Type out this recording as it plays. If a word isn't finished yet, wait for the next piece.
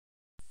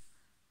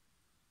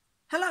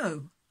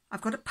Hello, I've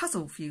got a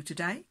puzzle for you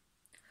today.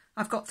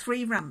 I've got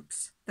 3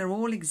 ramps. They're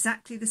all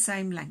exactly the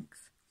same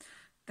length.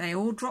 They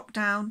all drop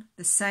down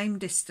the same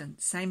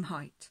distance, same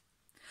height.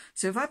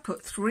 So if I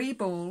put 3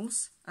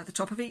 balls at the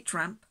top of each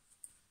ramp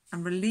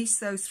and release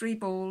those 3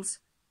 balls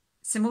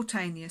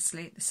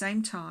simultaneously at the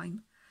same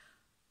time,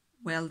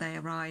 will they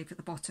arrive at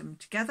the bottom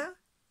together?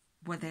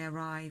 Will they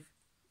arrive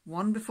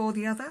one before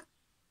the other?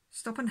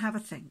 Stop and have a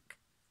think.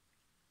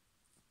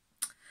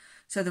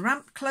 So the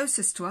ramp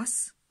closest to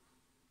us,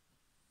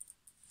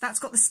 that's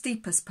got the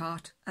steepest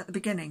part at the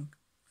beginning.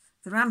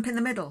 The ramp in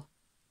the middle,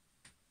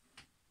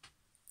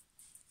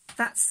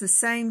 that's the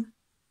same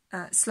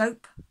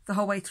slope the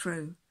whole way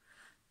through.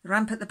 The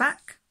ramp at the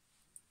back,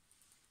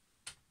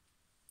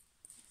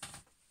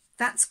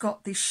 that's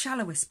got the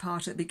shallowest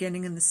part at the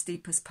beginning and the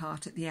steepest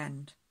part at the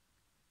end.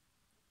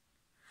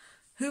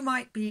 Who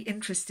might be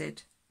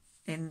interested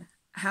in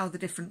how the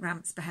different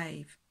ramps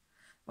behave?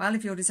 Well,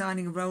 if you're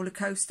designing a roller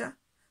coaster,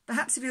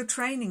 perhaps if you're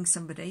training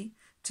somebody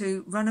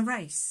to run a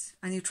race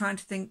and you're trying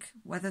to think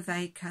whether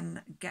they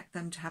can get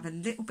them to have a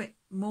little bit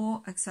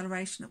more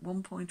acceleration at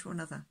one point or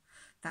another,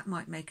 that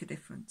might make a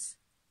difference.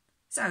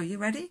 So, you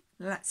ready?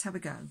 Let's have a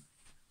go.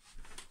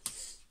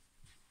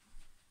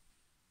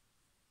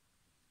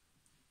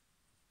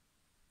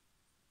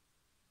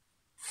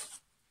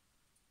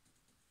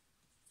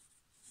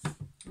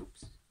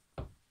 Oops,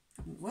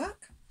 didn't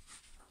work.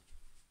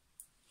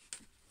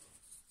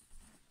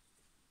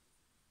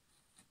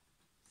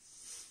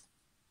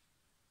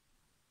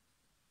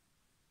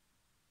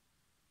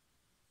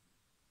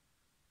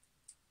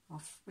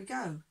 Off we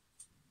go.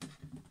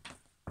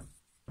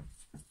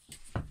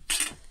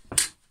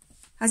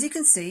 As you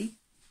can see,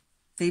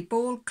 the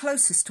ball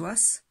closest to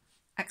us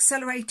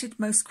accelerated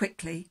most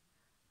quickly,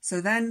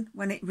 so then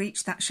when it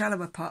reached that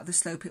shallower part of the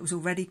slope it was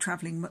already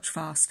travelling much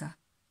faster.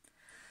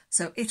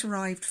 So it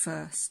arrived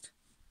first.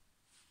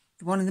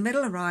 The one in the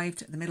middle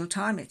arrived at the middle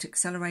time, it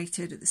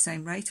accelerated at the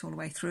same rate all the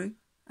way through,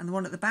 and the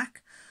one at the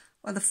back,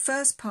 well, the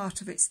first part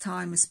of its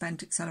time was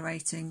spent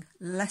accelerating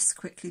less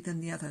quickly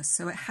than the others,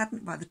 so it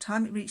hadn't, by the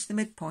time it reached the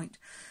midpoint,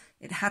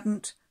 it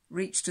hadn't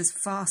reached as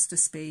fast a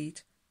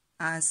speed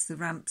as the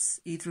ramps,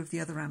 either of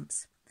the other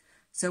ramps.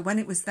 So when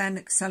it was then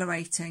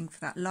accelerating for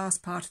that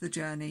last part of the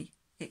journey,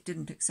 it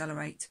didn't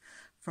accelerate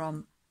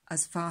from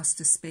as fast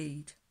a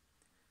speed.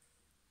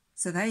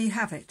 So there you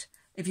have it.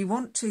 If you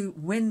want to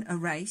win a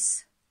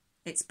race,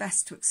 it's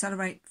best to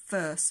accelerate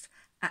first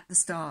at the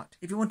start.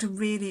 If you want a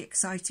really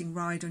exciting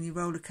ride on your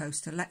roller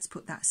coaster, let's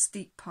put that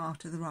steep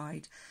part of the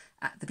ride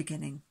at the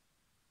beginning.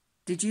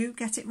 Did you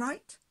get it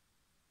right?